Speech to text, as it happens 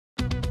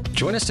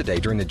Join us today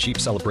during the Jeep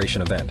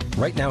Celebration event.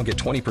 Right now, get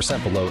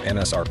 20% below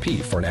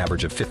MSRP for an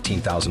average of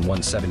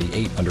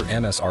 $15,178 under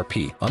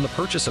MSRP on the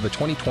purchase of a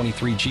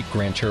 2023 Jeep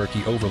Grand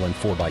Cherokee Overland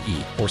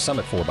 4xE or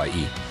Summit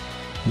 4xE.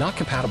 Not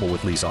compatible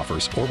with lease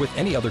offers or with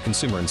any other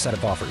consumer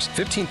incentive offers.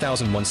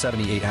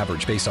 $15,178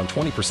 average based on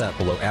 20%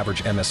 below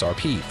average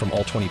MSRP from all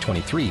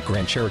 2023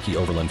 Grand Cherokee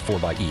Overland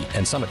 4xE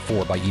and Summit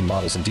 4xE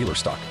models in dealer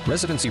stock.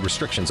 Residency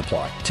restrictions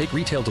apply. Take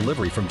retail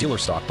delivery from dealer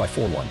stock by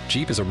 4/1.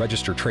 Jeep is a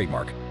registered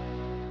trademark.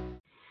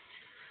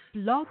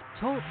 Blog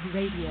Talk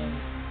Radio.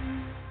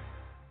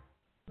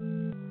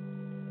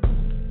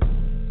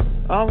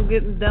 I'm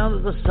getting down to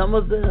the sum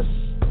of this,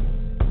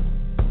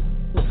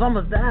 the sum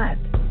of that,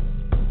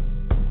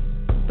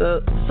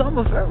 the sum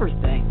of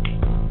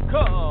everything.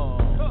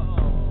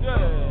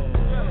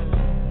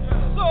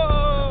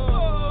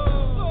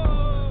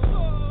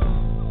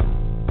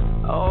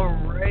 All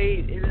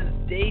right, it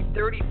is day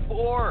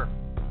 34.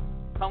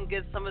 Come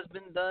Get Some has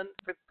been done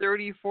for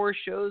 34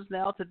 shows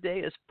now. Today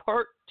is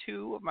part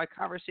 2 of my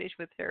conversation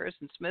with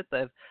Harrison Smith.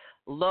 I've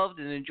loved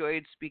and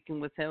enjoyed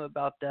speaking with him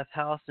about Death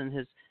House and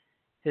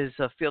his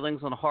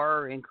feelings on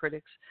horror and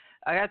critics.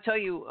 I got to tell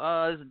you,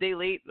 it's a day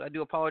late. I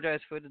do apologize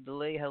for the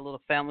delay. I had a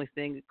little family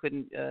thing that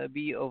couldn't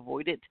be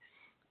avoided.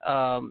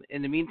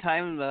 In the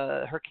meantime,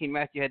 Hurricane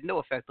Matthew had no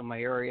effect on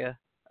my area.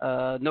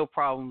 No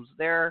problems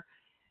there.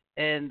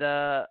 And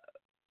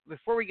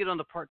before we get on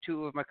to part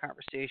 2 of my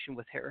conversation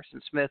with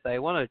Harrison Smith, I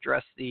want to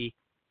address the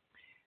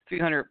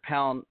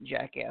 300-pound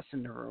jackass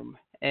in the room.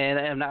 And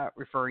I am not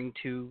referring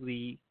to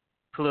the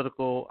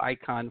political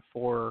icon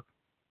for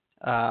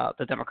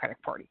the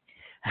Democratic Party.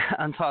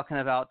 I'm talking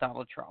about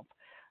Donald Trump.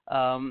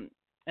 And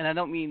I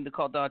don't mean to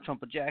call Donald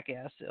Trump a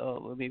jackass.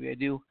 Well, maybe I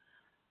do.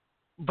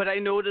 But I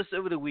noticed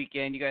over the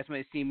weekend, you guys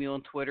might see me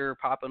on Twitter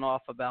popping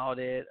off about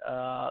it.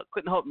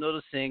 Couldn't help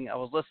noticing. I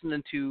was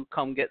listening to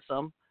Come Get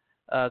Some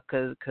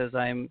because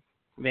I'm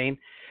Maine.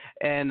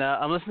 And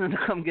I'm listening to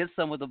Come Get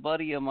Some with a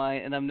buddy of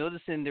mine, and I'm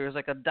noticing there's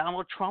like a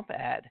Donald Trump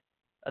ad,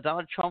 a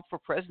Donald Trump for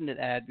president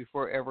ad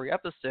before every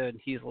episode.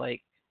 He's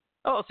like,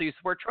 oh, so you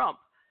support Trump?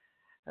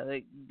 I'm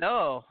like,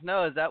 no,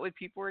 is that what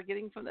people are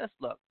getting from this?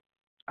 Look,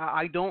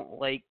 I don't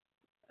like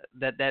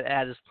that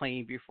ad is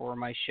playing before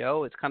my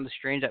show. It's kind of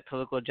strange that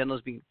political agenda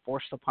is being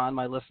forced upon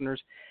my listeners.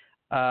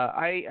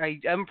 I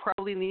am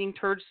probably leaning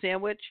towards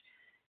sandwich,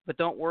 but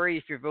don't worry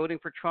if you're voting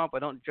for Trump. I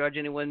don't judge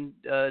anyone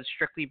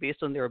strictly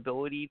based on their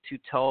ability to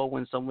tell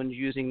when someone's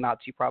using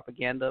Nazi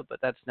propaganda, but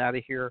that's neither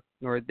here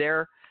nor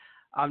there.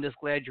 I'm just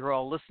glad you're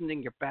all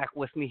listening. You're back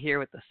with me here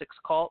with the Sixth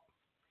Cult.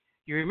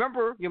 You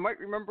might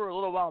remember a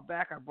little while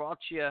back I brought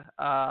you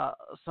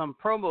some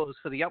promos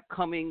for the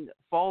upcoming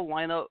fall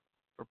lineup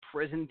for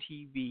Prison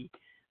TV.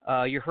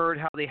 You heard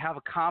how they have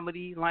a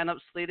comedy lineup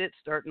slated,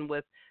 starting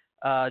with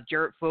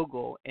Jared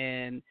Fogle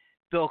and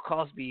Bill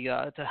Cosby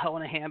to Hell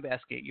in a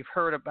Handbasket. You've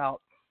heard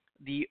about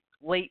the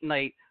late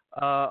night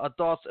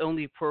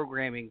adults-only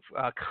programming,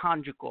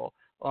 Conjugal,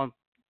 on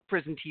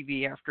Prison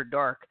TV After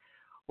Dark.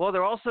 Well,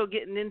 they're also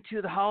getting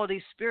into the holiday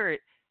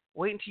spirit.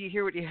 Wait until you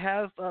hear what you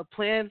have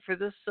planned for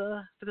this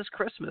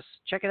Christmas.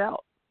 Check it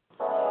out.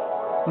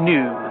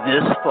 New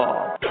this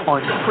fall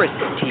on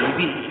Prison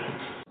TV.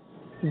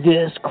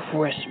 This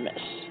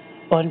Christmas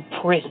on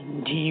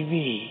Prison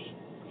TV.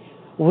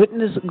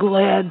 Witness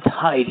glad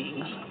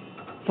tidings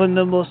from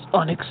the most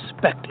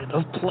unexpected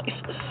of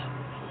places.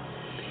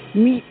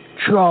 Meet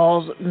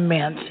Charles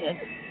Manson,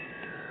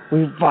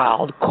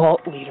 reviled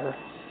cult leader,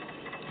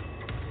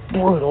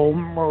 brutal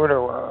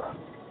murderer,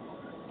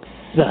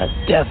 the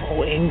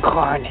devil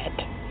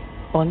incarnate.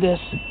 On this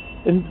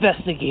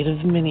investigative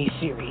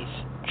miniseries,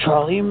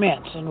 Charlie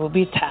Manson will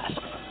be tasked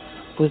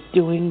with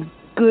doing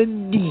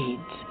good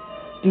deeds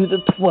through the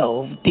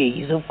 12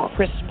 days of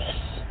Christmas.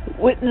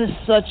 Witness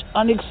such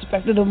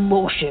unexpected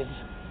emotions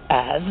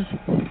as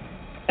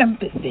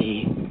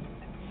empathy,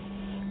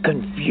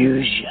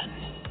 confusion.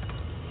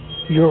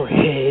 Your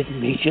head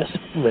may just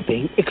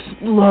flipping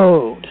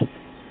explode.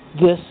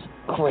 This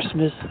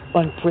Christmas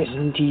on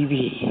Prison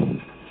TV.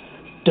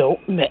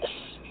 Don't miss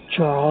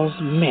Charles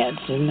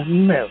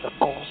Manson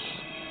Miracles.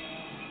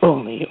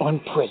 Only on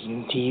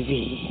Prison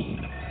TV.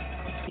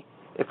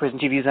 If Prison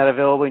TV is not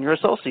available in your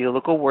soul, see your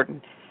local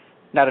warden.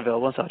 Not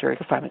available in solitary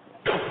confinement.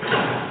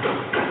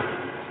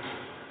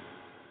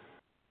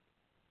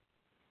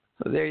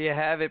 So there you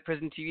have it.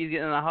 Prison TV is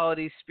getting in the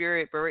holiday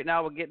spirit, but right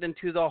now we're getting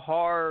into the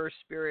horror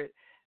spirit.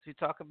 So we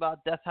talk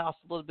about Death House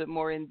a little bit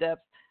more in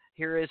depth.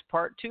 Here is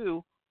part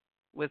 2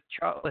 with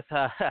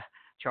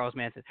Charles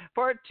Manson.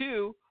 Part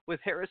 2 with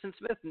Harrison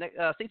Smith.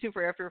 Stay tuned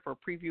for a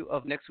preview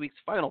of next week's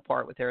final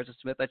part with Harrison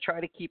Smith. I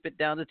try to keep it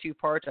down to 2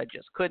 parts. I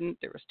just couldn't.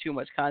 There was too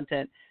much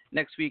content.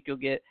 Next week you'll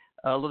get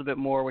a little bit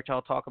more, which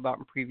I'll talk about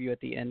and preview at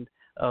the end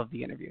of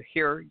the interview.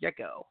 Here you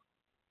go.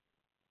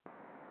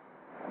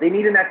 They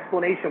need an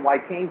explanation why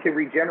Kane can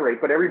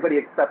regenerate, but everybody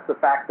accepts the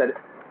fact that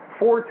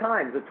 4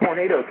 times a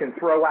tornado can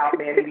throw out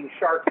man-eating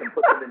sharks and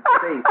put them in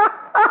space.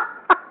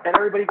 And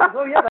everybody goes,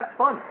 oh, yeah, that's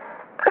fun.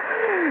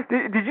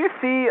 Did you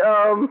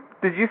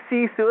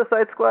see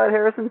Suicide Squad,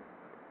 Harrison?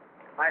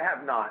 I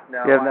have not.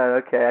 No. Yeah, no.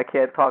 Okay, I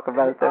can't talk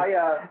about it then.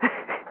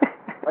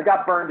 I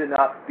got burned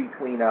enough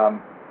between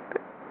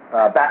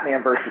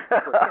Batman versus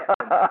Superman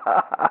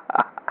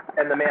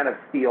and the Man of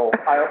Steel.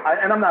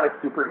 And I'm not a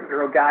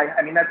superhero guy.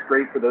 I mean, that's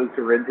great for those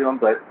who are into them,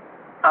 but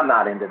I'm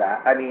not into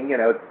that. I mean,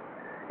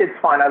 it's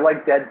fine. I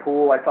like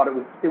Deadpool. I thought it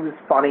was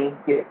funny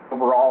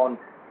overall, and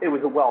it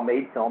was a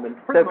well-made film. And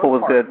for Deadpool the most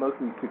was part, good. most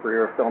of these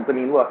superhero films, I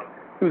mean, look,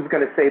 who's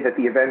going to say that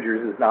the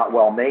Avengers is not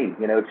well-made?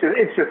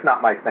 It's just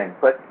not my thing.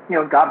 But,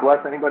 God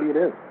bless anybody it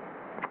is.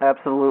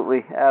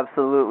 Absolutely.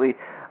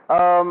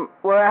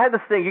 Well, I had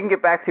this thing. You can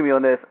get back to me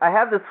on this. I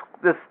have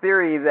this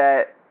theory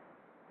that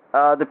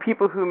the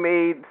people who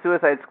made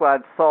Suicide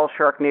Squad saw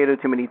Sharknado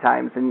too many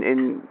times, and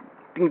you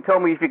can tell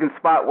me if you can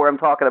spot where I'm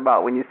talking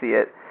about when you see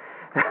it.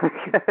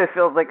 It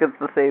feels like it's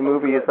the same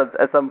movie at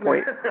some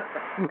point.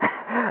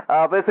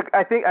 But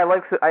I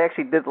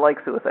actually did like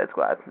Suicide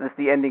Squad. Just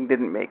the ending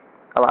didn't make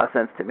a lot of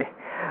sense to me.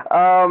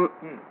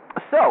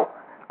 So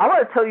I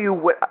want to tell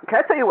you can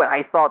I tell you what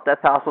I thought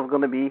Death House was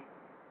going to be?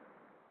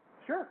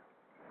 Sure.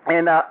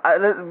 And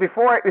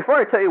before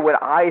I tell you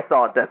what I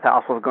thought Death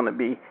House was going to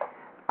be,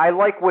 I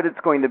like what it's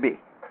going to be.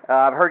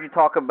 I've heard you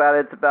talk about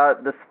it. It's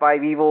about the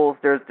 5 evils.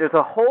 There's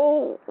a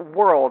whole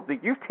world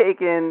that you've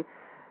taken.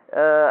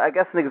 I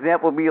guess an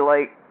example would be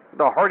like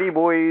the Hardy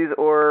Boys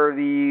or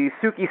the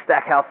Suki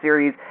Stackhouse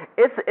series.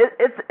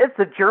 It's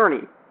a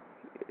journey,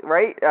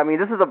 right? I mean,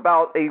 this is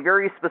about a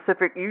very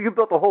specific. You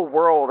built a whole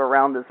world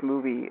around this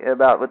movie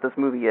about what this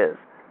movie is.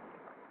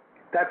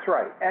 That's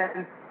right.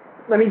 And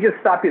let me just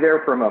stop you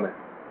there for a moment.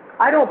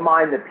 I don't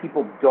mind that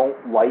people don't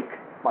like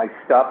my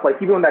stuff. Like,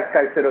 even when that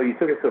guy said, "Oh, you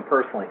took it so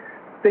personally,"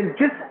 then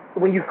just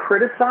when you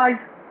criticize,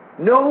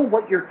 know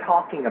what you're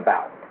talking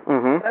about.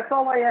 Mm-hmm. That's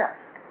all I ask.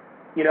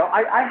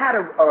 I had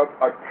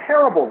a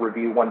terrible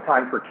review one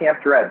time for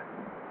Camp Dread,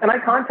 and I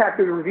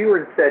contacted the reviewer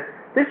and said,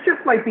 "This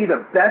just might be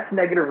the best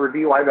negative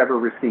review I've ever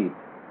received."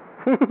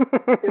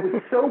 It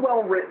was so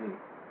well written,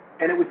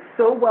 and it was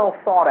so well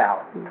thought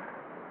out,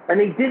 and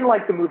they didn't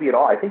like the movie at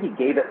all. I think he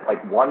gave it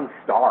like 1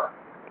 star.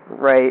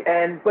 Right.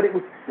 But it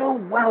was so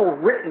well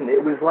written.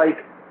 It was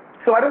like,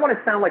 so I don't want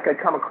to sound like I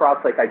come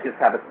across like I just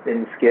have a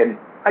thin skin.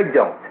 I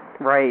don't.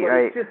 Right, but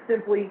right. It's just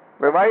simply,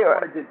 I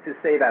wanted to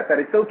say that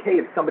it's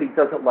okay if somebody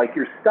doesn't like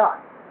your stuff.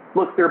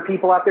 Look, there are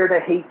people out there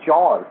that hate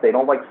Jaws. They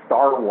don't like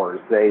Star Wars.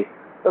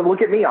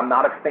 Look at me. I'm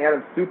not a fan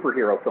of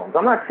superhero films.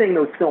 I'm not saying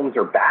those films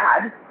are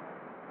bad.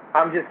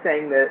 I'm just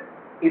saying that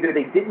either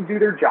they didn't do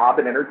their job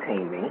and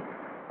entertain me,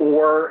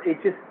 or it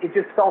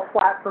just fell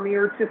flat for me,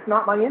 or it's just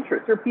not my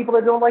interest. There are people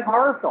that don't like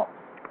horror films.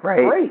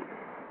 Right. Great.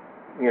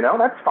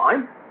 That's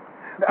fine.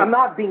 I'm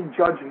not being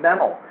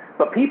judgmental.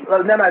 But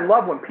and then I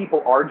love when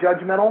people are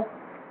judgmental,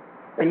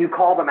 and you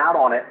call them out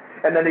on it,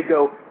 and then they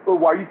go, "Oh,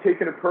 why are you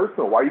taking it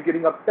personal? Why are you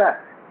getting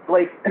upset?"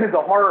 Like, the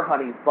horror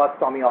honeys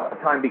bust on me all the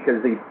time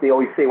because they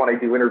always say when I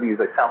do interviews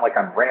I sound like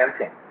I'm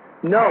ranting.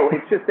 No,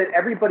 it's just that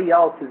everybody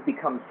else has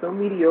become so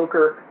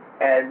mediocre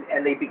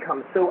and they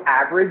become so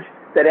average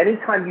that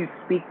anytime you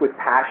speak with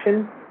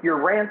passion,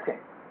 you're ranting.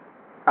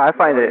 I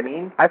find it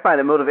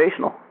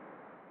motivational.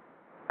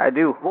 I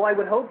do. Well, I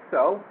would hope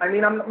so. I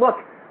mean,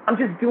 I'm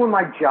just doing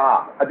my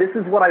job. This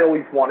is what I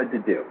always wanted to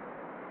do.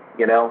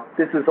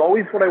 This is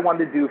always what I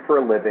wanted to do for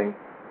a living,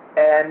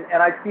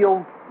 and I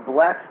feel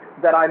blessed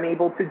that I'm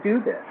able to do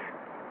this,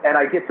 and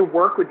I get to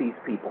work with these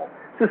people.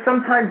 So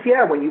sometimes,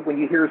 yeah, when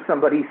you hear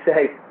somebody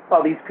say,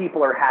 "Oh, these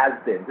people are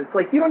has-beens," it's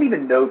like you don't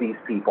even know these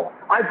people.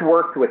 I've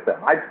worked with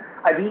them.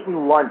 I've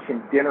eaten lunch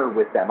and dinner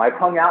with them. I've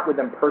hung out with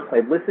them personally.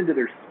 I've listened to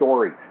their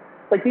stories.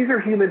 Like, these are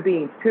human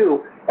beings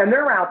too, and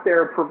they're out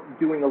there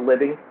doing a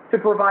living to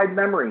provide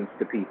memories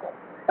to people.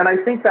 And I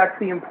think that's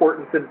the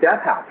importance of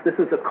Death House. This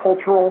is a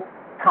cultural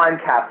time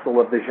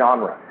capsule of the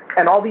genre,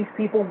 and all these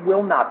people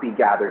will not be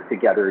gathered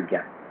together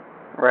again.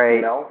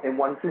 Right. In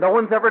one sense. No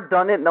one's ever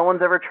done it. No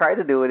one's ever tried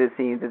to do it. It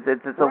seems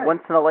it's a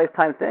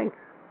once-in-a-lifetime thing.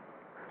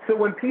 So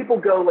when people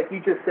go, like you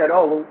just said,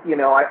 "Oh,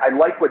 well, I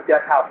like what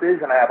Death House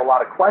is, and I have a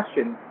lot of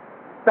questions,"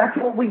 that's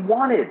what we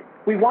wanted.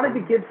 We wanted to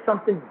give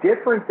something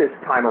different this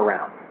time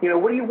around.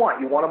 What do you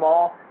want? You want them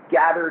all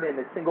gathered in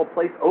a single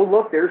place? Oh,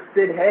 look, there's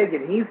Sid Haig,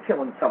 and he's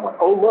killing someone.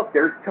 Oh, look,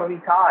 there's Tony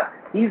Todd.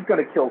 He's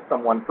going to kill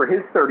someone for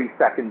his 30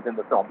 seconds in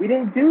the film. We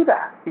didn't do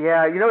that.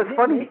 Yeah, it's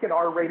funny. We didn't make an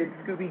R-rated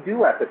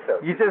Scooby-Doo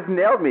episode. You just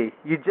nailed me.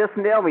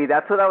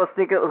 That's what I was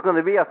thinking it was going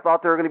to be. I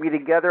thought they were going to be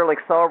together, like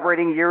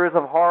celebrating years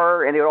of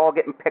horror, and they were all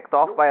getting picked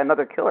off by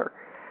another killer.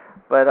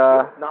 But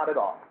not at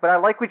all. But I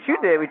like what you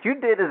did. What you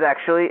did is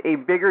actually a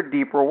bigger,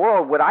 deeper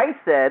world. What I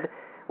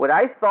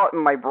thought in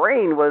my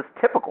brain was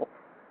typical,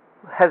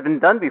 has been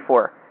done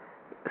before,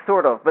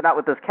 sort of, but not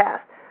with this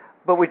cast.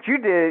 But what you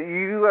did,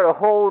 you had a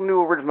whole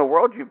new original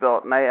world you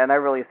built, and I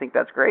really think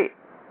that's great.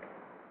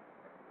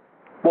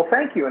 Well,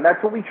 thank you, and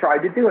that's what we tried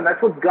to do, and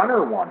that's what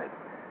Gunnar wanted.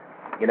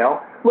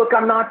 Look,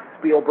 I'm not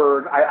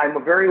Spielberg.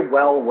 I'm very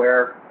well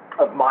aware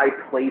of my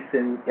place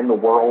in the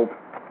world.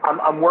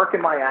 I'm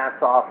working my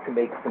ass off to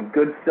make some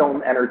good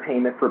film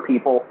entertainment for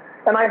people,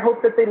 and I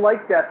hope that they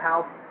like Death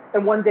House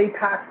and one day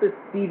pass this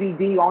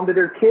DVD on to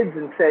their kids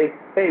and say,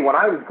 hey, when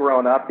I was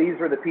growing up, these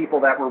were the people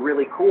that were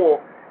really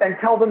cool, and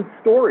tell them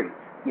stories.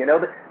 You know,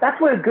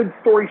 that's what a good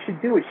story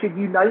should do. It should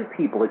unite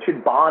people. It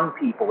should bond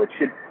people. It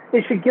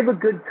should give a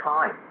good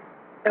time.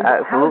 And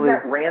how is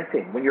that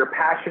ranting when you're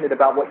passionate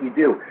about what you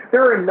do?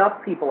 There are enough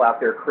people out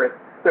there, Chris,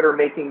 that are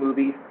making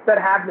movies that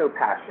have no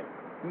passion.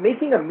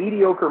 Making a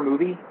mediocre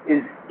movie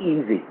is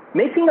easy.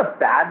 Making a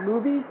bad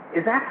movie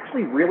is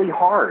actually really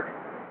hard,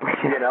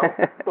 you know?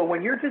 But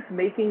when you're just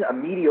making a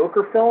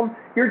mediocre film,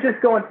 you're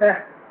just going,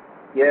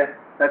 yeah,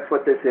 that's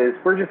what this is.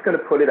 We're just going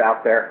to put it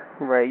out there.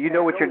 Right, you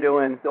know what you're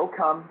doing. They'll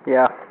come.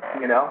 Yeah.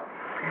 You know?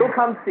 They'll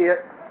come see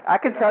it. I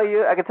can tell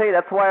you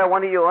that's why I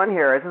wanted you on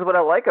here. This is what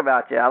I like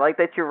about you. I like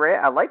that you're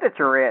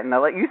ranting. I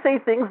like you say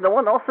things no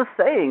one else is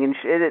saying, and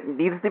it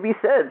needs to be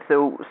said.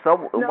 So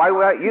why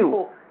without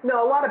you?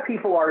 No, a lot of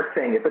people are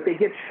saying it, but they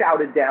get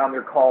shouted down.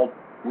 They're called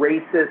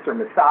racist or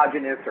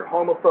misogynist or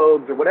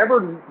homophobes or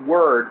whatever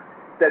word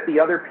that the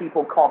other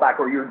people call back,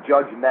 or you're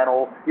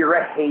judgmental, you're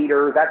a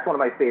hater. That's one of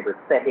my favorites,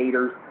 the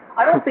haters.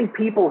 I don't think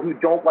people who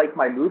don't like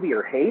my movie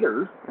are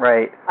haters.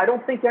 Right. I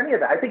don't think any of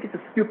that. I think it's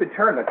a stupid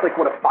term. That's like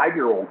what a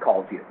 5-year-old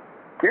calls you.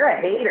 You're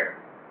a hater.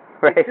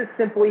 Right. It's just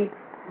simply,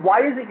 why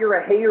is it you're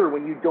a hater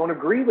when you don't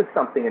agree with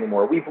something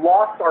anymore? We've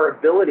lost our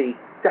ability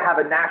to have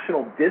a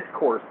national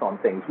discourse on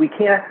things. We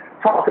can't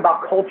talk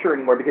about culture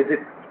anymore because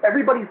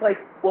everybody's like,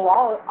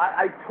 well,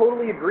 I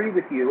totally agree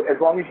with you as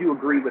long as you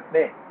agree with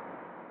me.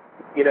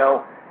 You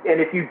know,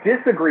 and if you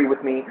disagree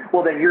with me,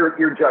 well, then you're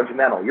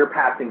judgmental. You're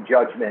passing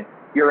judgment.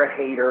 You're a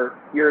hater.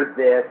 You're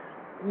this.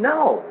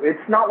 No, it's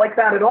not like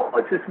that at all.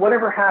 It's just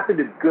whatever happened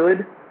to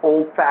good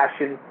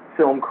old-fashioned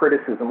film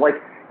criticism. Like,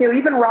 you know,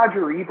 even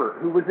Roger Ebert,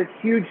 who was a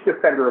huge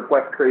defender of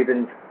Wes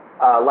Craven's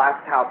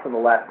Last House on the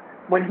Left,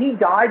 when he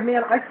died,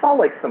 man, I saw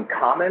like some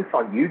comments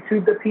on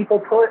YouTube that people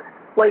put.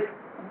 Like,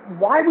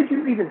 why would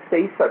you even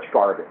say such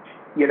garbage?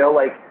 You know,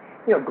 like,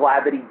 you know,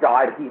 glad that he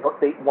died.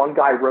 One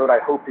guy wrote, I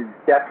hope his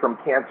death from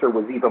cancer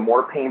was even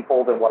more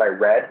painful than what I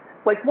read.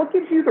 Like, what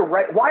gives you the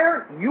right? Why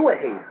aren't you a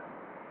hater?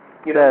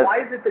 You know, why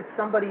is it that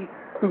somebody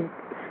who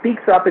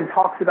speaks up and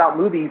talks about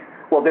movies,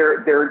 well,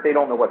 they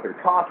don't know what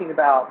they're talking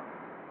about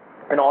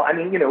and all. I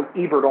mean, you know,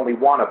 Ebert only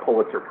won a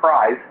Pulitzer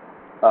Prize,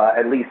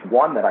 at least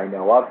one that I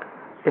know of.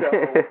 So,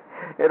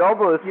 it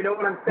almost. You know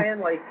what I'm saying?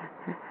 Like,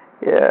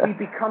 yeah. We've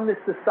become this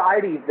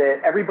society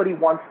that everybody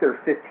wants their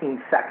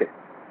 15 seconds.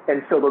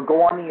 And so they'll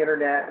go on the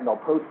internet and they'll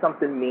post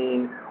something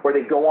mean, or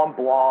they go on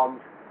blogs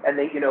and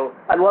they, you know,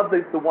 I love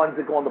the ones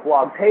that go on the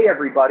blogs, hey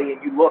everybody,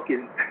 and you look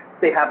and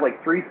they have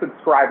like 3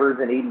 subscribers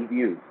and 80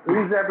 views.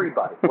 Who's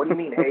everybody? What do you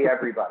mean, hey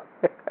everybody?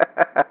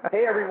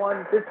 Hey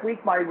everyone, this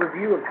week my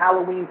review of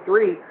Halloween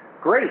 3,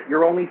 great,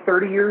 you're only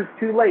 30 years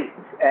too late.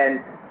 And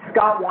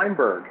Scott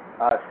Weinberg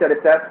said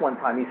it best one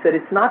time. He said,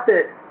 it's not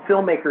that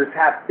filmmakers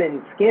have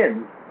thin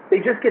skins, they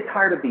just get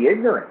tired of the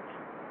ignorance.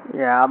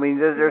 Yeah, I mean,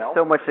 there's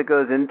so much that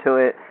goes into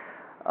it.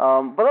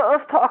 But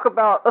let's talk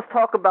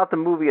about the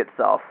movie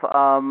itself.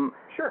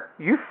 Sure.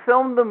 You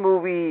filmed the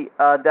movie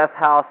Death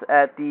House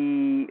at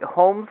the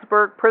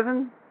Holmesburg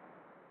Prison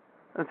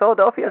in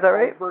Philadelphia, is that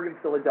right? Holmesburg in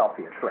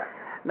Philadelphia, correct.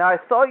 Now, I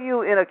saw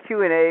you in a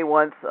Q&A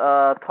once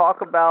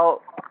talk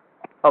about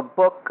a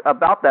book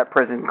about that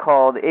prison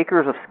called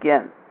Acres of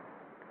Skin.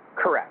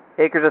 Correct.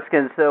 Acres of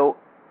Skin. So,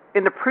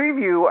 in the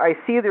preview, I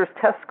see there's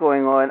tests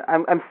going on.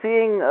 I'm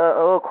seeing a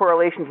little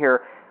correlation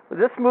here.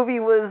 This movie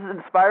was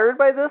inspired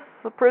by this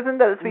prison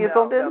that it's being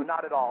filmed in? No,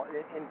 not at all.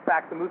 In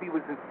fact, the movie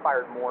was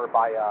inspired more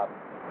by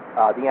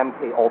the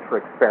MK Ultra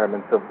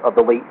experiments of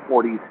the late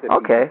 40s, 50s,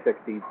 and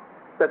 60s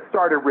that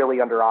started really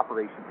under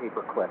Operation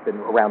Paperclip in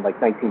around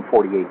like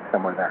 1948,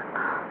 somewhere there.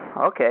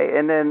 Okay,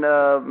 and then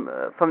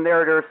from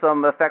there's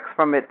some effects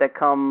from it that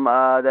come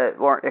that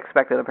weren't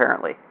expected,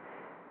 apparently.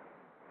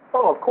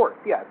 Oh, of course,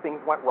 yeah. Things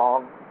went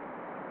wrong,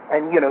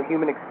 and, you know,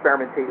 human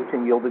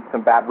experimentation yielded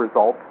some bad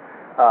results.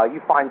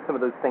 You find some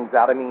of those things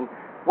out. I mean,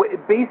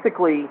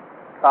 basically,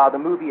 the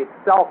movie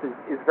itself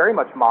is very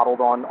much modeled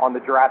on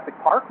the Jurassic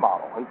Park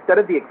model. Instead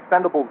of the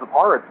Expendables of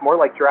horror, it's more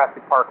like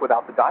Jurassic Park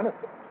without the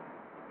dinosaurs.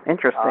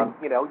 Interesting.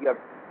 You know, you have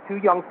 2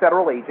 young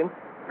federal agents.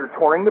 They're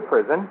touring the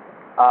prison.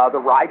 The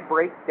ride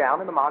breaks down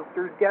and the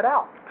monsters get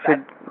out.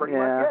 That's pretty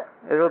much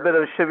it. A little bit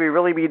of should we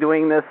really be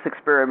doing this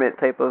experiment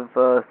type of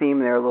theme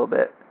there a little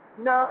bit.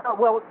 No,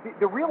 well,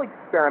 the real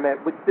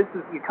experiment, which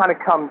you kind of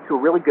come to a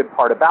really good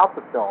part about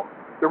the film.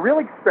 The real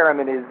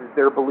experiment is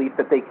their belief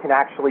that they can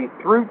actually,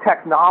 through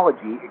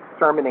technology,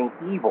 exterminate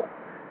evil.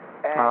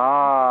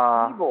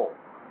 And evil.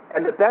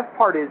 And the best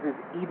part is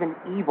even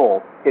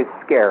evil is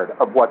scared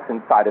of what's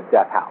inside of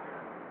Death House.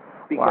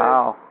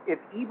 Because if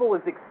evil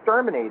is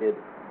exterminated,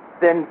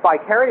 then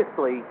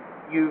vicariously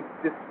you've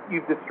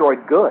destroyed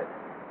good,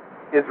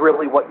 is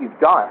really what you've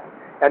done.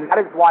 And that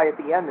is why at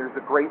the end there's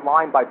a great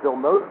line by Bill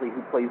Moseley,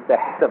 who plays the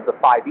head of the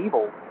 5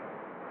 evils.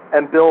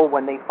 And Bill,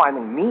 when they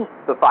finally meet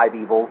the 5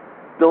 evils,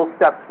 Bill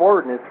steps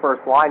forward and his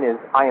first line is,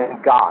 I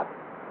am God,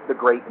 the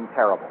great and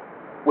terrible,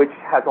 which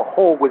has a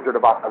whole Wizard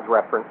of Oz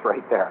reference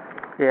right there.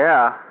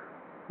 Yeah.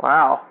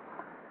 Wow.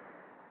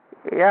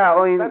 Yeah,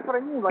 I mean, that's what I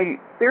mean.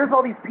 Like, there's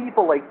all these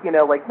people, like, you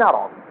know, like, not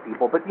all these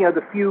people, but, you know,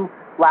 the few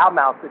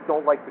loudmouths that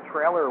don't like the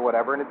trailer or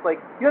whatever, and it's like,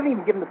 you haven't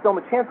even given the film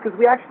a chance because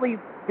we actually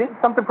did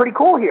something pretty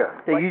cool here.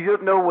 Yeah, like, you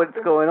don't know what's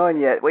going on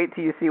yet. Wait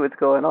till you see what's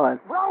going on.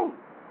 Right.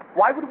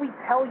 Why would we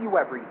tell you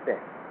everything?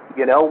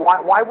 You know,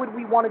 why would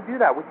we want to do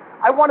that?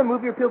 I want a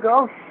movie where people go,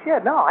 oh,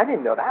 shit, no, I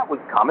didn't know that was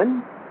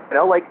coming. You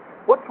know, like,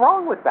 what's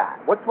wrong with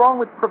that? What's wrong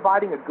with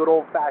providing a good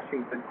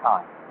old-fashioned good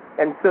time?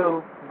 And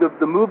so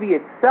the movie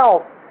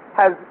itself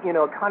has, you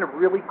know, kind of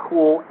really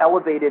cool,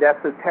 elevated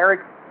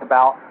esoteric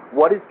about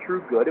what is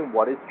true good and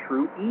what is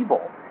true evil,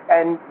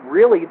 and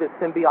really the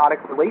symbiotic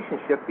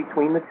relationship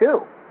between the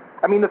two.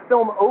 I mean, the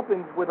film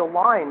opens with a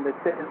line that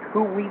says,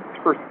 who weeps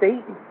for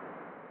Satan?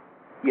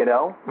 You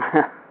know?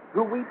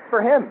 Who weeps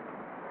for him?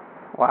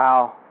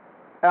 Wow.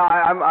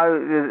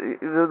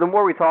 The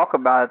more we talk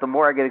about it, the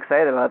more I get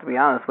excited about it, to be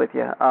honest with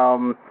you. I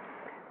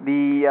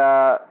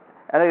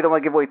know you don't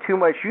want to give away too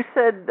much. You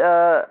said,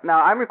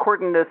 now I'm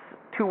recording this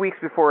 2 weeks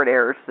before it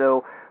airs,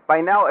 so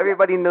by now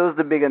everybody knows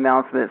the big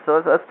announcement.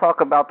 So let's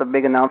talk about the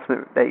big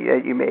announcement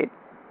that you made.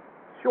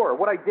 Sure.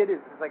 What I did is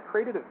I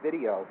created a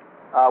video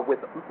with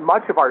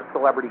much of our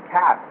celebrity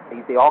cast.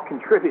 They all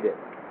contributed,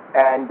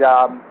 and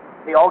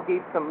they all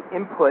gave some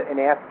input in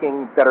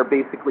asking that are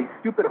basically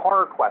stupid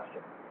horror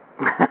questions.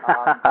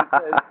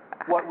 Because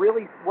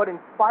what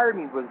inspired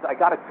me was I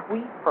got a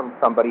tweet from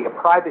somebody, a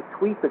private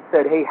tweet that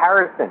said, "Hey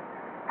Harrison,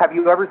 have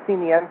you ever seen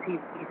the MTV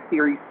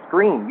series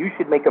Scream? You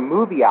should make a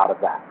movie out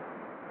of that."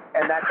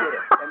 And that did it.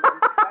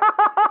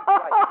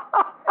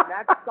 And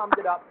that summed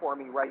it up for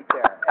me right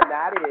there. And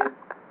that is,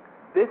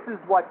 this is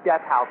what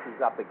Death House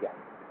is up against.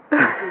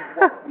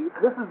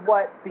 This is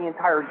what the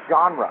entire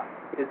genre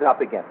is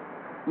up against.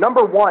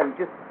 Number one,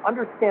 just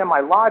understand my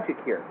logic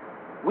here.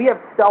 We have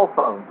cell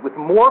phones with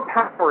more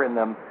power in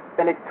them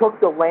than it took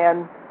to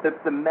land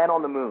the men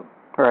on the moon.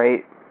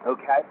 Right.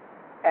 Okay?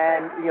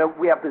 And, you know,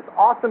 we have this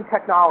awesome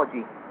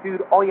technology.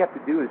 Dude, all you have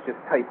to do is just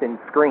type in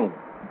Scream,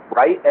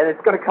 right? And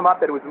it's going to come up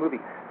that it was a movie.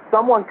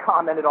 Someone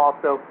commented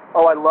also,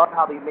 oh, I love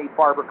how they made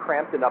Barbara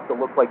Crampton up to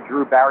look like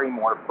Drew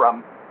Barrymore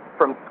from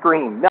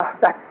Scream. No,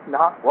 that's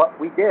not what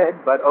we did,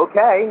 but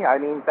okay. I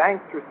mean,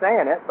 thanks for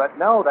saying it, but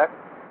no, that's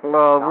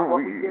not what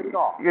we did at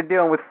all. You're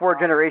dealing with 4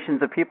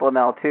 generations of people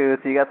now, too,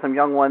 so you got some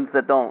young ones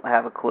that don't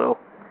have a clue.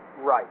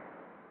 Right.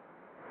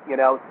 You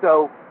know,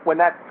 so when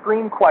that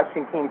Scream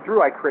question came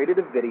through, I created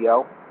a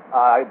video.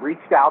 I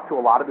reached out to a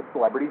lot of the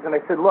celebrities, and I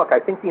said, look, I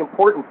think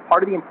part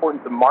of the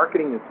importance of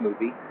marketing this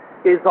movie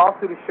is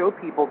also to show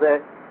people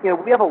that, you know,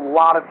 we have a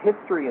lot of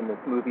history in this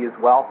movie as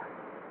well,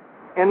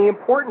 and the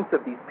importance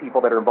of these people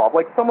that are involved,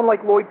 like someone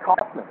like Lloyd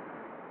Kaufman.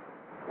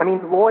 I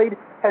mean, Lloyd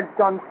has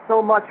done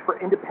so much for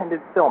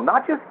independent film,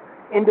 not just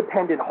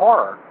independent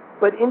horror,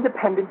 but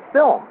independent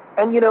film.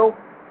 And, you know,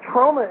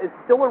 Troma is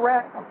still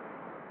around.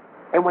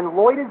 And when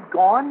Lloyd is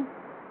gone,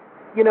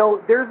 you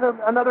know, there's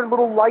another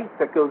little light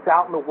that goes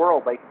out in the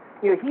world. Like,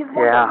 you know, he's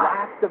one of the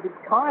last of his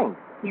kind.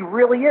 He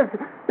really is.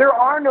 There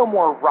are no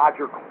more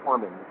Roger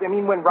Cormans. I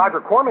mean, when Roger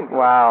Corman goes,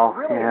 we're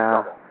really in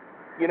trouble.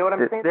 You know what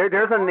I'm saying?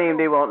 There's a name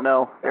they won't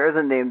know. There's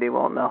a name they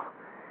won't know.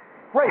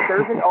 Right.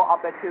 I'll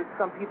bet you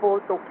some people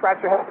will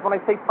scratch their heads when I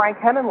say Frank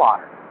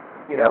Henenlotter.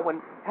 You know,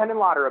 when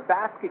Henenlotter, A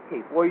Basket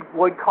Case,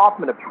 Lloyd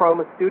Kaufman of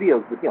Troma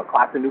Studios with, you know,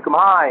 Class of Nukem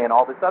High and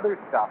all this other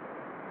stuff.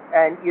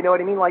 And you know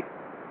what I mean? Like,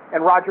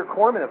 and Roger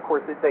Corman, of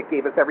course, that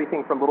gave us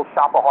everything from Little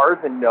Shop of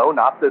Horrors, and no,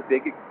 not the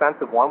big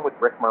expensive one with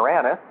Rick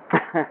Moranis.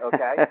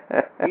 Okay,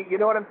 you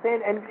know what I'm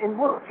saying? And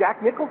look,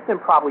 Jack Nicholson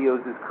probably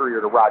owes his career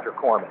to Roger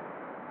Corman.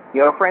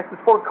 You know, Francis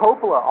Ford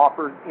Coppola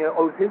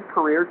owes his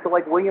career to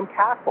like William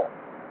Castle.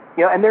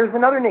 You know, and there's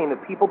another name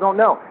that people don't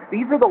know.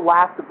 These are the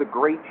last of the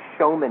great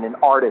showmen and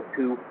artists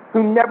who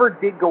never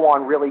did go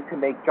on really to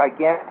make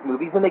gigantic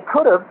movies, and they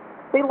could have.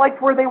 They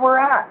liked where they were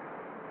at.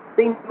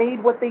 They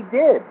made what they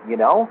did, you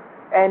know.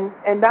 And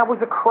that was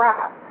a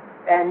craft.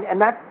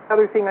 And that's the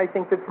other thing I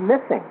think that's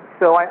missing.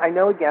 So I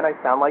know, again, I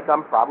sound like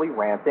I'm probably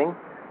ranting,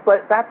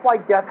 but that's why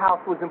Death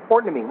House was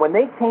important to me. When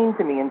they came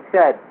to me and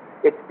said,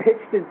 it's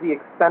pitched as the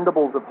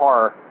Expendables of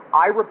horror,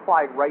 I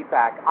replied right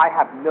back, I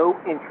have no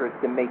interest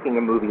in making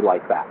a movie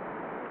like that.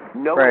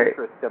 No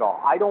interest at all.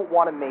 I don't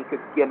want to make a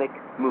gimmick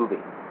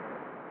movie.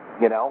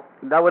 You know?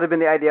 That would have been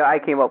the idea I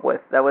came up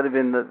with. That would have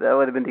been the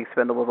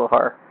Expendables of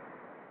horror.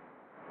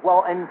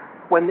 Well, and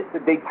when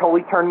they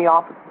totally turned me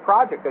off of the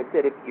project, I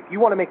said, if you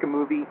want to make a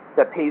movie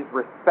that pays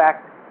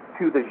respect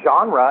to the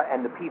genre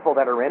and the people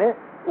that are in it,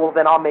 well,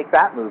 then I'll make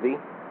that movie.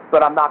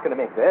 But I'm not going to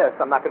make this.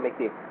 I'm not going to make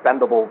the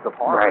Expendables of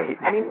horror. Right.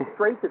 I mean, it's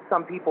great that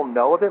some people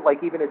know of it.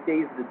 Like even at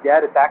Days of the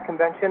Dead at that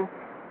convention,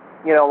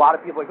 you know, a lot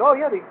of people are like, oh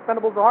yeah, the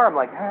Expendables of horror. I'm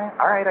like,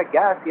 all right, I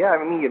guess, yeah.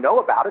 I mean, you know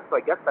about it, so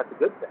I guess that's a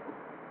good thing.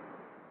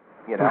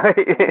 You know,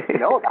 you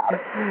know about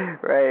it.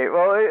 Right.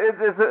 Well,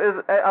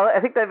 I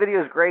think that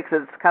video is great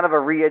because it's kind of a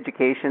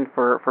re-education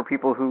for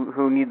people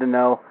who need to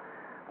know.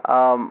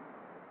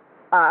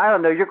 I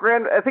don't know.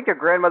 I think your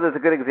grandmother's a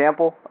good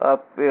example.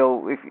 You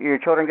know, if your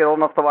children get old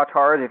enough to watch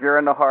horror, if you're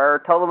into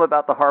horror, tell them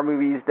about the horror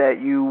movies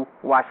that you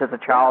watched as a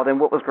child and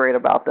what was great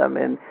about them.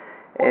 And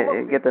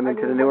and get them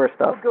into the newer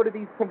stuff. People go to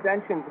these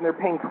conventions and they're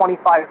paying $25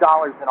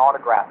 in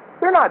autographs.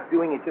 They're not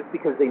doing it just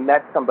because they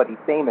met somebody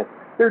famous.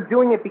 They're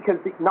doing it because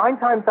 9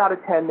 times out of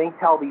 10 they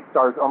tell these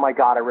stars, oh my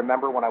God, I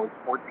remember when I was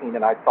 14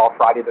 and I saw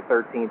Friday the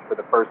 13th for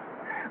the first.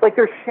 Like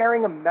they're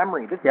sharing a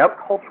memory. This is a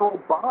cultural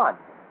bond.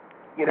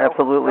 You know,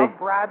 absolutely. Rob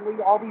Bradley,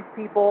 all these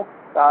people,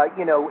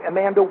 you know,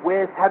 Amanda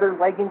Wyss, Heather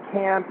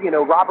Langenkamp, you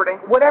know, Robert,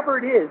 whatever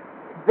it is,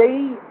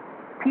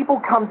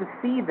 people come to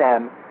see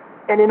them,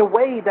 and in a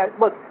way that,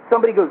 look,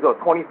 somebody goes, oh,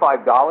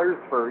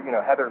 $25 for, you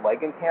know, Heather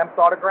Langenkamp's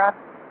autograph?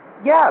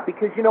 Yeah,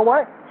 because you know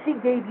what? She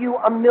gave you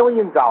 $1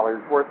 million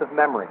worth of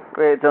memory.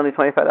 Wait, it's only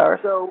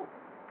 $25? So,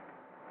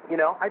 you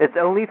know. It's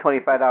only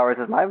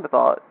 $25 is my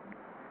thought.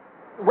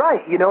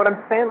 Right, you know what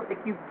I'm saying? Like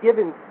you've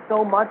given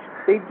so much,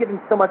 they've given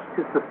so much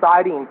to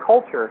society and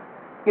culture,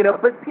 you know,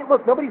 but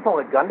look, nobody's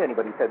holding a gun to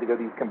anybody's head to go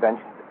to these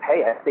conventions to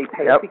pay it. They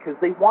pay it because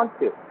they want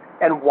to.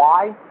 And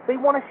why? They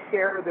want to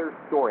share their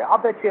story. I'll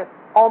bet you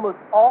almost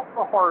all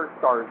the horror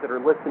stars that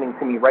are listening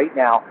to me right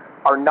now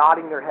are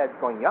nodding their heads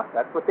going, yep,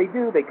 that's what they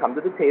do. They come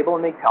to the table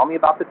and they tell me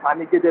about the time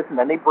they did this, and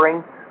then they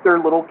bring their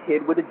little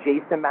kid with a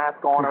Jason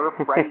mask on or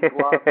a Freddy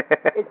glove.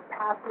 It's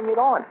passing it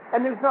on.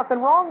 And there's nothing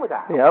wrong with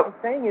that. What I'm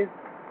saying is,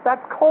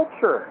 that's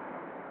culture.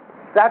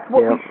 That's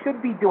what we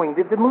should be doing.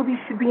 The movie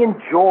should be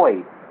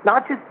enjoyed,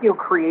 not just, you know,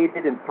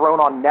 created and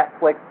thrown on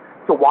Netflix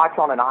to watch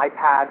on an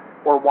iPad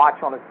or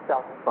watch on a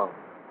cell phone.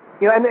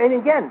 You know, and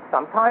again,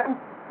 sometimes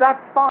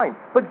that's fine.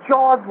 But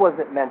Jaws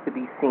wasn't meant to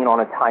be seen on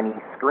a tiny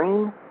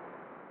screen.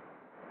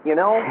 You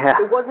know,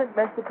 it wasn't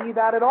meant to be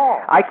that at all.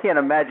 I can't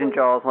imagine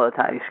Jaws on a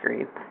tiny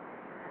screen.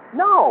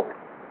 No.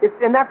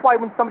 And that's why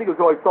when somebody goes,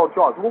 oh, I saw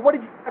Jaws. Well, what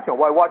did you watch on?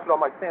 Well, I watched it on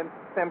my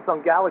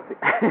Samsung Galaxy.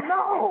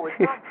 No,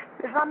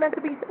 it's not meant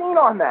to be seen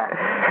on that.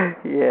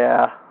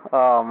 Yeah.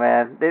 Oh,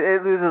 man.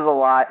 It loses a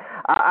lot.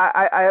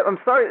 I'm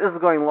sorry this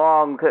is going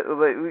long, but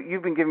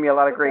you've been giving me a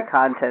lot of great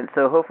content,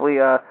 so hopefully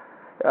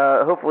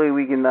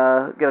we can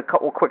get a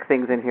couple quick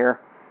things in here.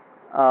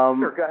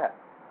 Sure, go ahead.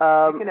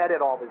 You can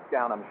edit all this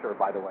down, I'm sure,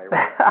 by the way.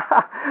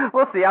 Right?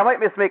 We'll see. I might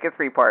make it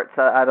 3 parts.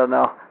 I don't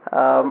know.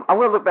 I'm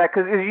going to look back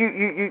because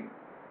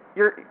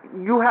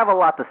you have a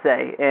lot to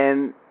say,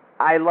 and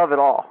I love it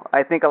all.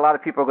 I think a lot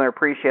of people are going to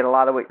appreciate a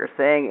lot of what you're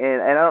saying,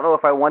 and I don't know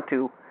if I want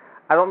to.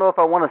 I don't know if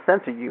I want to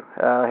censor you,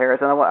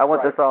 Harrison. I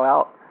want this all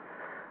out,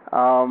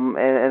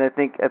 and I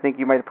think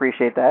you might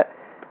appreciate that.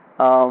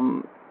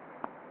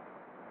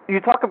 You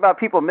talk about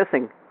people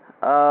missing.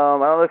 I don't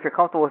know if you're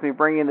comfortable with me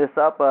bringing this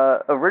up.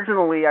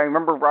 Originally, I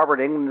remember Robert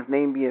Englund's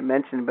name being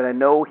mentioned, but I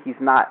know he's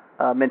not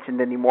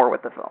mentioned anymore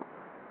with the film.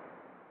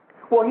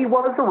 Well, he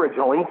was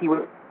originally. He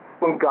was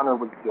when Gunnar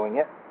was doing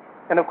it.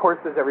 And, of course,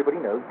 as everybody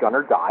knows,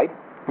 Gunnar died.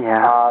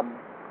 Yeah.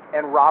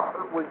 And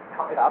Robert was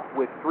tied up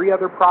with 3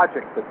 other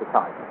projects at the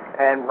time.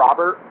 And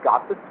Robert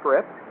got the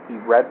script. He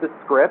read the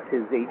script.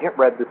 His agent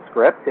read the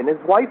script. And his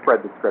wife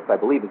read the script. I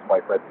believe his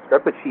wife read the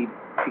script, but she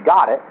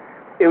got it.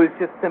 It was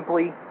just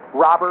simply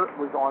Robert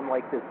was on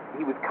like this.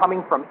 He was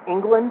coming from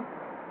England,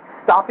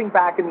 stopping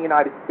back in the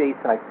United States,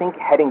 and I think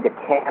heading to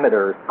Canada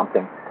or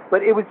something.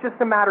 But it was just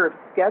a matter of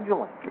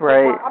scheduling.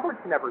 Right.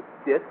 Robert's never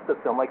dissed the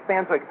film. Like,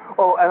 fans are like,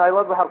 oh, and I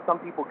love how some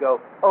people go,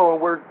 oh,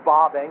 and where's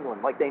Bob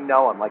Englund? Like, they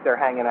know him. Like, they're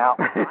hanging out.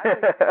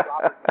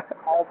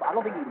 I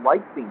don't think he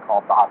likes being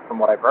called Bob, from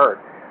what I've heard.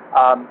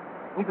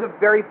 He's a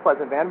very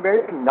pleasant man,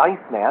 very nice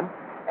man.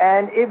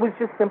 And it was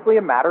just simply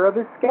a matter of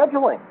his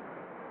scheduling.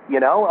 You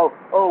know,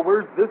 oh,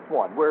 where's this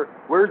one?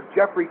 Where's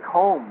Jeffrey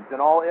Combs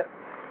and all it?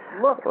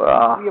 Look,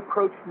 we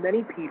approached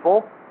many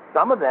people.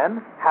 Some of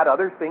them had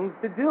other things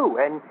to do,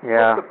 and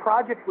the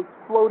project was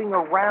floating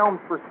around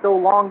for so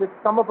long that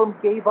some of them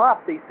gave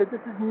up. They said,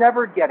 this is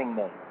never getting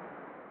made,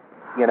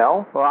 you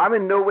know? Well, I'm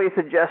in no way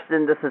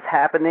suggesting this is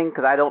happening,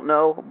 because I don't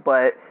know,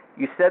 but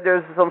you said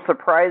there's some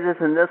surprises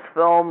in this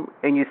film,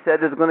 and you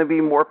said there's going to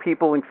be more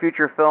people in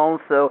future films,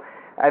 so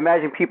I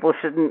imagine people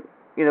shouldn't,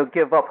 you know,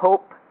 give up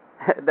hope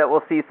that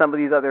we'll see some of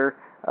these other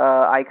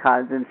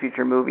icons in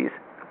future movies.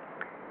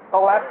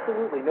 Oh,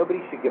 absolutely.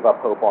 Nobody should give up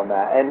hope on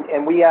that.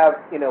 And we have,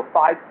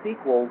 5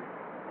 sequels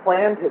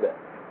planned to this.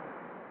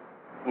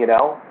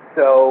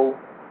 So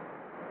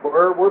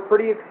we're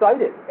pretty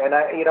excited. And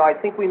I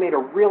think we made a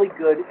really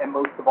good and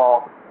most of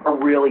all a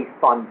really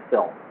fun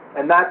film.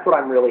 And that's what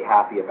I'm really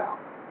happy about.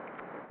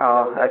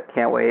 Oh, I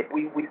can't wait.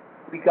 We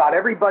got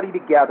everybody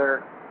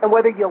together, and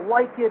whether you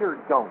like it or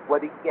don't,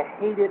 whether you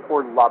hate it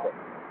or love it,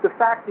 the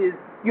fact is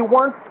you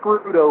weren't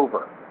screwed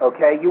over,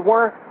 okay?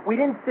 We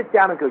didn't sit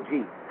down and go,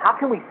 gee, how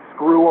can we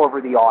screw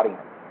over the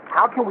audience?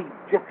 How can we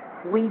just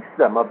fleece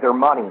them of their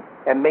money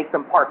and make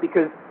them part?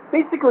 Because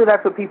basically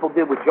that's what people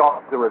did with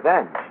Jaws the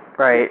Revenge.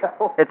 Right.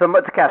 It's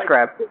a cash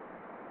grab.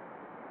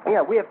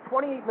 Yeah, we have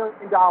 $28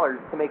 million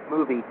to make a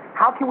movie.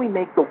 How can we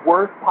make the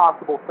worst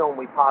possible film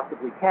we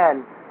possibly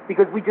can?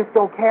 Because we just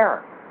don't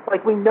care.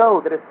 Like, we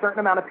know that a certain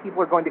amount of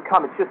people are going to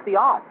come. It's just the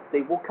odds.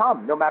 They will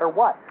come no matter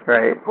what.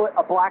 Right. You put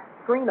a black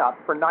screen up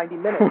for 90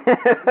 minutes.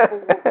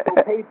 People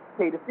will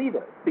pay to see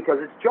this because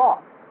it's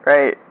Jaws.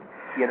 Right.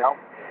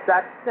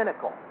 That's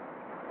cynical.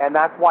 And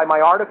that's why my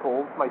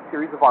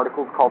series of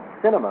articles called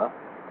Cinema,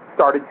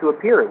 started to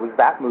appear. It was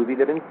that movie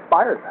that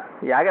inspired that.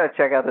 Yeah, I got to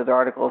check out those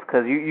articles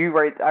because you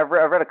write. I've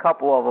read a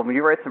couple of them.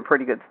 You write some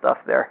pretty good stuff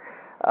there.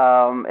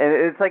 And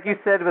it's like you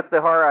said with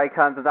the horror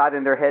icons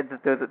nodding their heads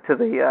to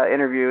the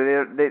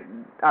interview.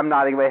 I'm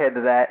nodding my head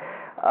to that.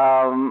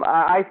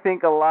 I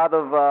think a lot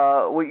of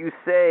what you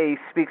say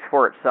speaks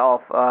for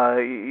itself.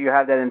 You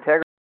have that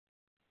integrity.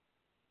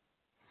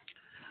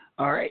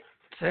 All right,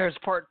 so there's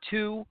part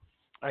 2.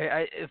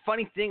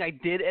 Funny thing, I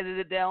did edit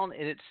it down,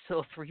 and it's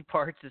still 3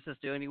 parts. This is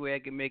the only way I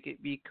can make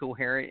it be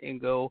coherent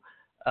and go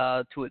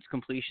to its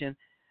completion.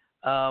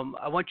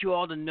 I want you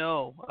all to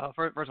know,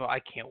 first of all,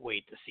 I can't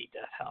wait to see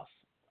Death House.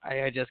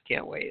 I just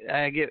can't wait.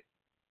 I get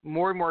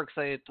more and more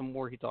excited the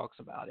more he talks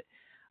about it.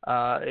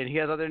 And he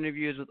has other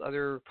interviews with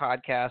other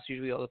podcasts.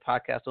 Usually all the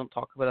podcasts don't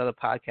talk about other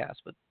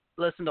podcasts, but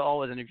listen to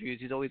all his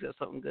interviews. He's always got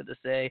something good to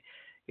say.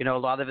 You know, a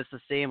lot of it's the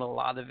same. A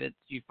lot of it,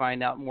 you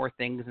find out more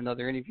things in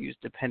other interviews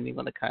depending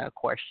on the kind of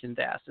questions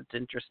asked. It's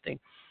interesting.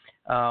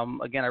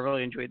 Again, I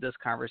really enjoyed this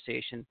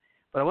conversation.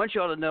 But I want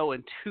you all to know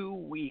in 2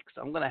 weeks,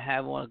 I'm going to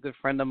have on a good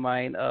friend of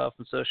mine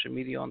from social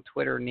media on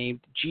Twitter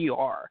named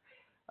GR.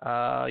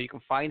 You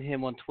can find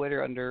him on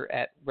Twitter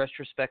at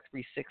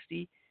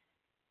Retrospect360.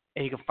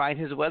 And you can find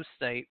his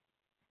website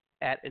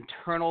at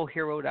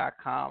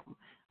internalhero.com.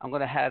 I'm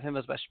going to have him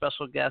as my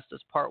special guest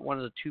as part 1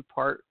 of the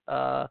 2-part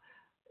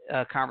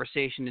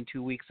conversation in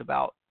 2 weeks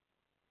about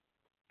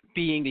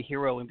being the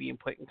hero and being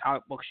put in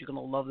comic books. You're going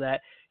to love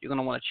that. You're going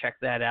to want to check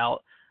that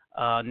out.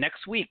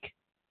 Next week,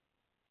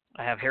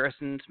 I have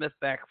Harrison Smith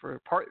back for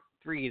part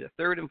 3, the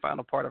third and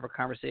final part of our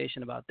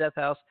conversation about Death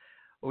House,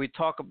 where we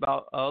talk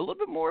about a little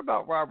bit more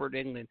about Robert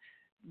Englund.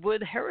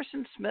 Would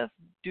Harrison Smith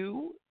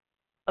do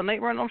a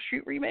Nightmare on Elm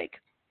Street remake?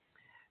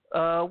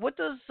 What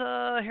does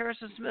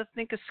Harrison Smith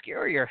think is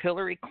scarier,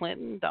 Hillary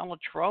Clinton,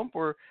 Donald Trump,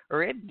 or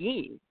Ed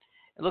Gein?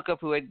 Look up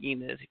who Ed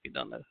Gein is if you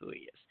don't know who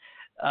he is.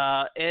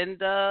 And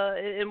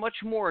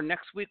much more.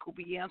 Next week will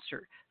be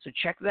answered. So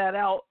check that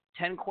out.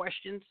 10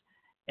 questions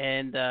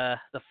and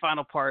the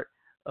final part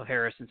of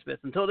Harrison Smith.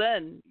 Until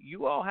then,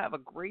 you all have a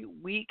great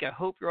week. I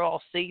hope you're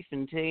all safe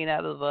and staying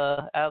out of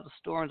the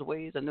storm's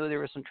ways. I know there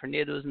were some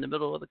tornadoes in the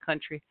middle of the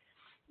country,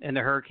 and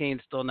the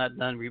hurricane's still not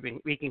done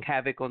wreaking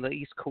havoc on the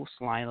east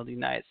coastline of the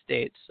United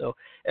States. So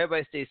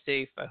everybody stay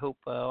safe. I hope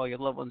all your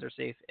loved ones are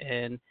safe,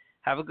 and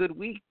have a good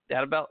week.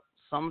 That about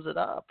sums it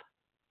up.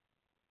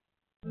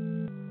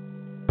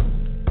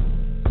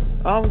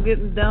 I'm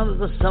getting down to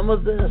the sum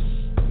of this,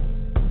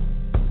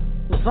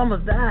 the sum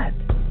of that,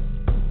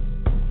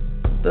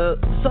 the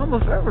sum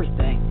of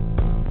everything.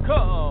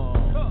 Come,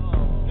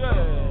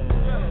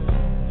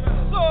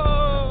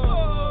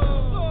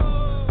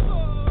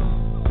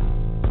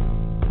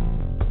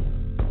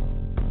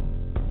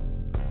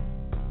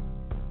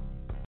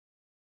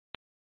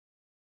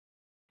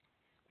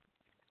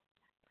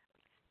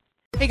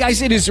 Hey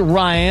guys, it is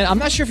Ryan. I'm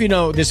not sure if you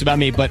know this about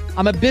me, but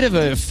I'm a bit of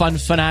a fun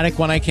fanatic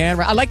when I can.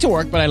 I like to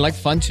work, but I like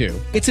fun too.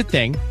 It's a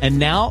thing. And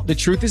now the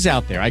truth is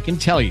out there. I can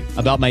tell you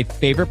about my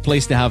favorite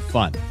place to have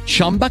fun.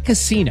 Chumba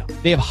Casino.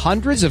 They have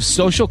hundreds of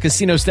social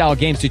casino style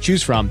games to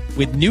choose from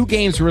with new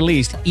games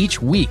released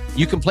each week.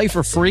 You can play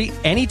for free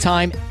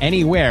anytime,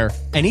 anywhere.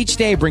 And each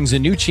day brings a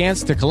new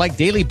chance to collect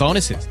daily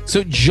bonuses.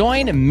 So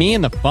join me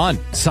in the fun.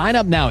 Sign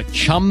up now at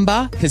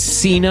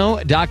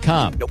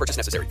ChumbaCasino.com. No purchase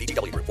necessary.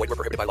 VGW Group. Void where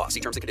prohibited by law. See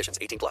terms and conditions.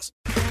 18+.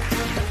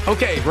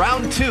 Okay,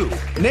 round 2.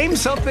 Name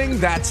something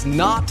that's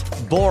not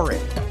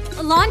boring.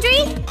 A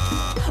laundry?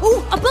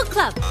 Ooh, a book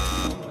club.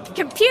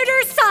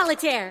 Computer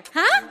solitaire,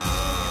 huh?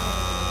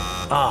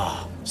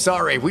 Ah, oh,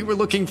 sorry. We were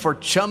looking for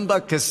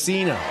Chumba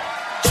Casino.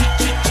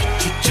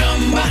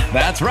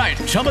 That's right.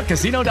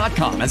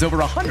 ChumbaCasino.com has over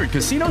 100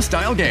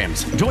 casino-style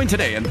games. Join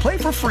today and play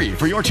for free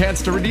for your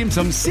chance to redeem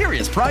some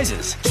serious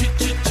prizes.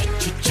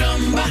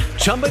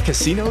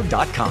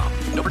 ChumbaCasino.com.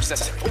 No purchase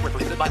necessary. Void where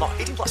prohibited by law.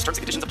 18+. Terms and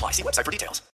conditions apply. See website for details.